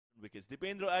wickets.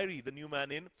 Dipendra Airee, the new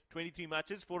man in 23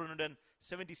 matches,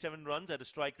 477 runs at a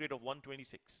strike rate of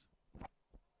 126.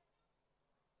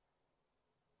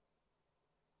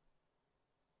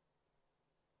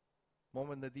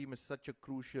 Mohammad Nadeem is such a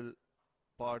crucial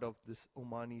part of this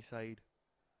Omani side.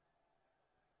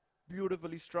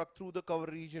 Beautifully struck through the cover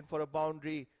region for a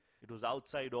boundary. It was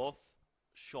outside off,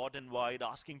 short and wide,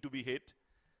 asking to be hit.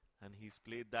 And he's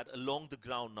played that along the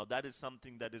ground. Now that is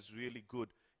something that is really good.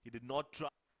 He did not try.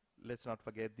 Let's not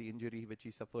forget the injury which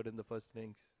he suffered in the first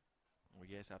innings. Oh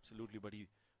yes, absolutely. But he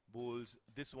bowls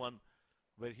this one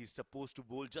where he's supposed to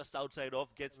bowl just outside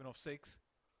off, gets 7 of 6.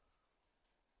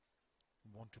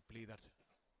 Want to play that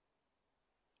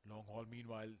long haul.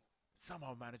 Meanwhile,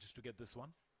 somehow manages to get this one.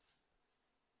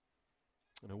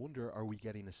 And I wonder, are we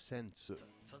getting a sense of...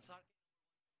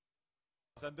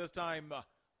 And this time,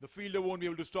 the fielder won't be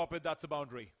able to stop it. That's a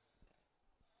boundary.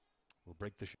 We'll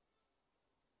break the...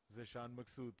 Zishan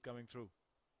Maqsood coming through.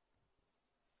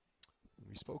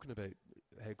 We've spoken about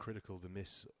how critical the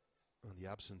miss and the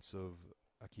absence of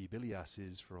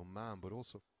𝚑𝚘𝚎𝚎 is for Oman, but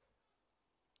also...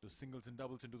 Those singles and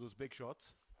doubles into those big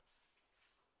shots.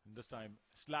 And this time,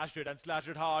 slashed it and slashed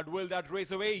it hard. Will that race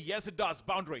away? Yes, it does.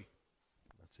 Boundary.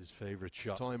 That's his favourite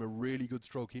shot. This time, a really good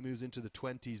stroke. He moves into the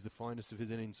 20s, the finest of his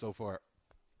innings so far.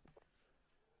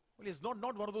 Well, it's not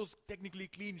one of those technically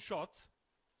clean shots.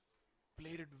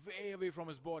 Played it way away from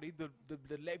his body. The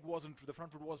leg wasn't, the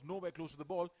front foot was nowhere close to the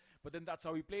ball. But then that's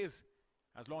how he plays.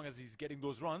 As long as he's getting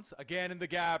those runs. Again in the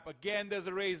gap. Again there's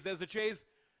a race. There's a chase.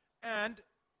 And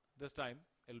this time,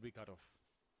 it'll be cut off.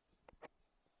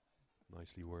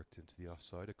 Nicely worked into the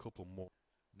offside. A couple more.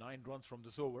 9 runs from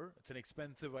this over. It's an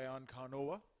expensive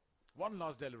𝚑𝚗𝚗𝚜𝚎. One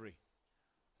last delivery.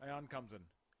 Ayan comes in.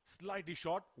 Slightly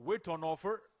short. Width on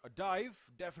offer. A dive.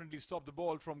 Definitely stop the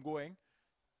ball from going.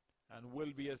 And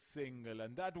will be a single.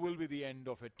 And that will be the end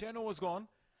of it. 10 overs gone.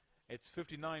 It's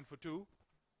 59 for 2.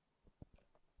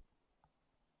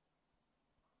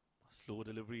 Slow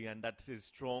delivery, and that's his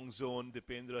strong zone.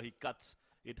 Dipendra, he cuts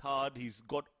it hard. He's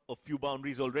got a few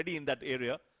boundaries already in that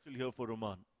area. Still here for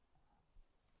Oman.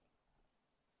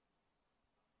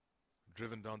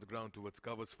 Driven down the ground towards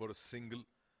covers for a single.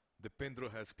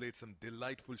 Dipendra has played some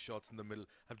delightful shots in the middle.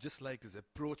 I've just liked his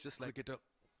approach, just like cricketer.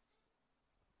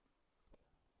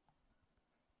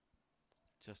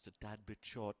 Just a tad bit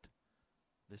short.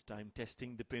 This time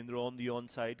testing Dipendra on the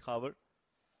onside cover.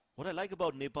 What I like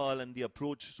about Nepal and the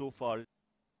approach so far.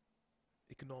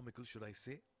 Economical, should I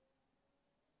say.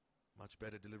 Much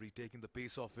better delivery, taking the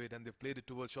pace off it, and they've played it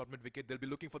towards short mid-wicket. They'll be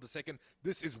looking for the second.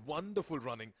 This is wonderful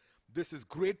running. This is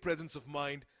great presence of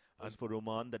mind. As for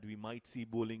Oman, that we might see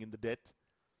bowling in the death.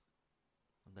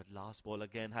 And that last ball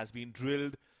again has been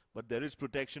drilled, but there is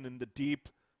protection in the deep.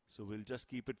 So we'll just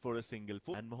keep it for a single.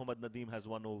 And Mohammad Nadeem has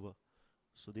 1 over.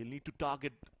 So they'll need to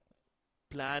target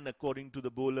plan according to the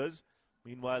bowlers.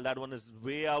 Meanwhile, that one is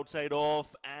way outside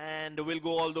off and will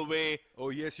go all the way. Oh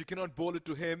yes, you cannot bowl it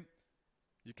to him.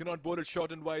 You cannot bowl it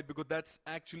short and wide because that's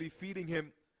actually feeding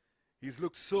him. He's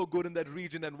looked so good in that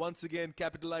region and once again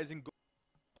capitalizing.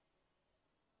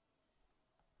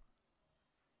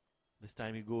 This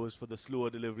time he goes for the slower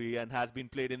delivery and has been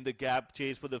played in the gap.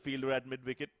 Chase for the fielder at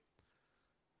mid-wicket.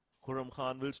 Khurram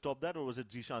Khan will stop that, or was it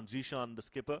Zishan? Zishan, the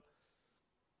skipper.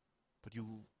 But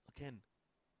you, again.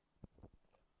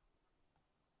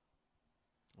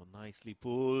 Oh, nicely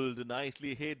pulled,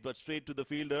 nicely hit, but straight to the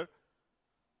fielder.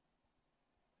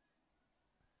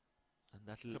 And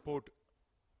that'll... Support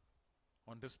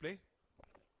on display.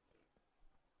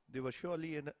 They were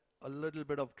surely in a little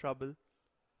bit of trouble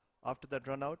after that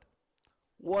run out.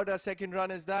 What a second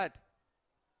run is that?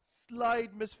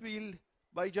 Slight misfield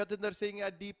by Jatinder Singh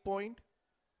at deep point.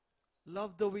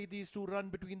 Love the way these two run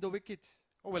between the wickets.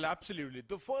 Oh, well, absolutely.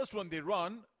 The first one they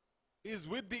run is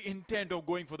with the intent of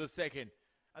going for the second.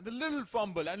 And the little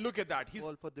fumble, and look at that. He's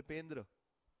ball for Dipendra.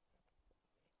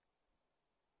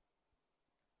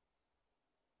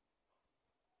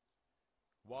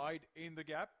 Wide in the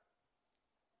gap.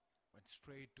 Went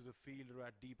straight to the fielder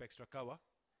at deep extra cover.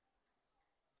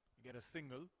 You get a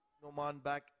single. Oman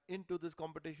back into this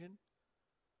competition.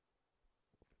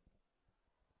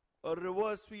 A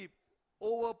reverse sweep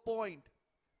over point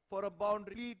for a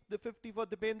boundary. The 50 for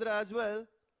Dipendra as well.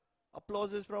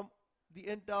 Applauses from the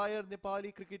entire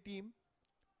Nepali cricket team.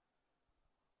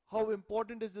 How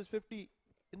important is this 50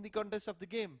 in the context of the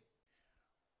game?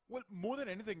 Well, more than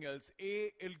anything else,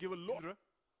 it'll give a lot.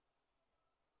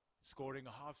 Scoring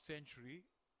a half century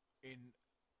in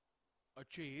a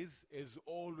chase is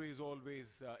always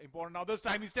important. Now this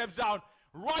time he steps down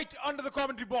right under the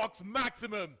commentary box,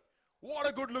 maximum. What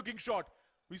a good looking shot.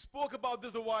 We spoke about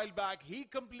this a while back. He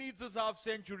completes his half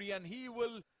century and he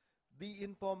will the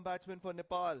in-form batsman for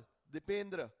Nepal,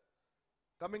 Dipendra,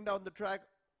 coming down the track,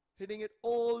 hitting it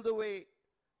all the way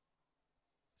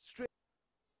straight.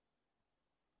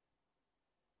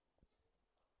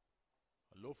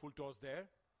 A low full toss there.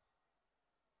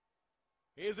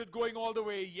 Is it going all the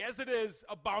way? Yes, it is.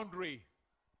 A boundary.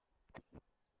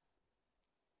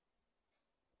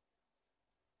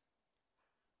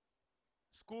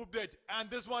 Scooped it, and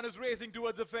this one is racing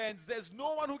towards the fence. There's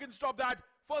no one who can stop that.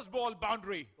 First ball,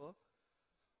 boundary.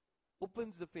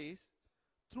 Opens the face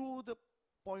through the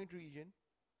point region,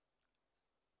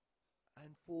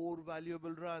 and 4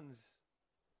 valuable runs.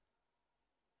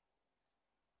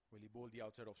 Will he bowl the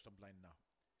outside of stump line now?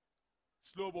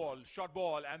 Slow ball, short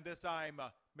ball, and this time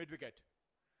mid-wicket.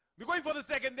 They're going for the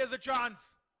second. There's a chance.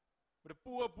 But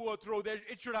a poor throw there.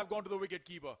 It should have gone to the wicket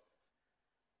keeper.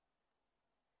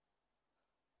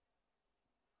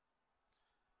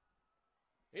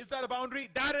 Is that a boundary?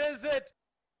 That is it.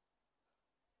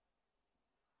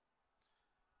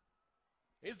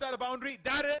 Is that a boundary?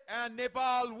 That is. And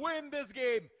Nepal win this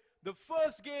game. The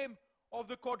first game of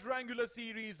the quadrangular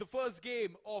series. The first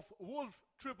game of Wolf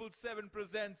 777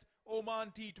 presents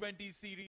Oman T20 series.